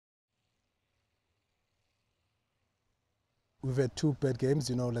we've had two bad games.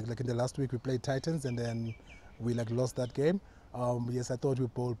 Like in the last week we played Titans and then we lost that game. Yes, I thought we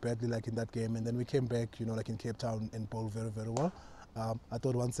bowled badly in that game, and then we came back, in Cape Town and bowled very, very well. I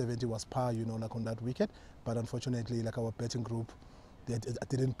thought 170 was par, on that wicket, but unfortunately, our batting group, they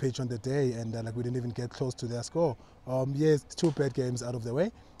didn't pitch on the day, and we didn't even get close to their score. Yes, two bad games out of the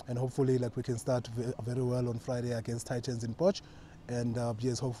way, and hopefully we can start very well on Friday against Titans in Poch, and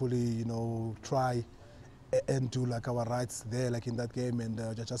yes, hopefully try and do our rights there in that game, and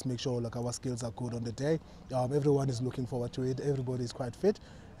just make sure our skills are good on the day. Everyone is looking forward to it. Everybody is quite fit,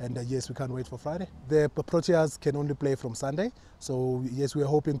 and yes, we can't wait for Friday. The Proteas can only play from Sunday, so yes, we're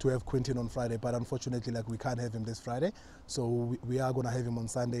hoping to have Quinton on Friday, but unfortunately we can't have him this Friday, so we are going to have him on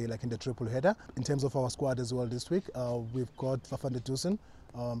Sunday in the triple header. In terms of our squad as well this week, we've got Fafande Dusen.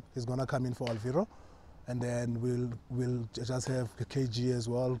 He's going to come in for Alviro, and then we'll just have KG as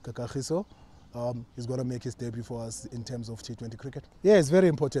well, Kakahiso. He's going to make his debut for us in terms of T20 cricket. Yeah, it's very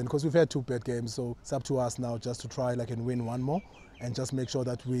important because we've had two bad games, so it's up to us now just to try and win one more and just make sure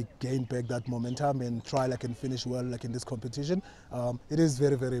that we gain back that momentum and try and finish well in this competition. It is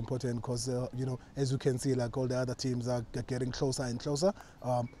very, very important because as you can see, all the other teams are getting closer and closer.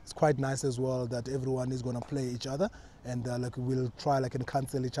 It's quite nice as well that everyone is going to play each other, and we'll try and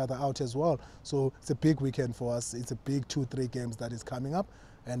cancel each other out as well. So it's a big weekend for us. It's a big 2-3 games that is coming up,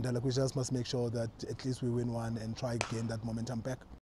 and we just must make sure that at least we win one and try gain that momentum back.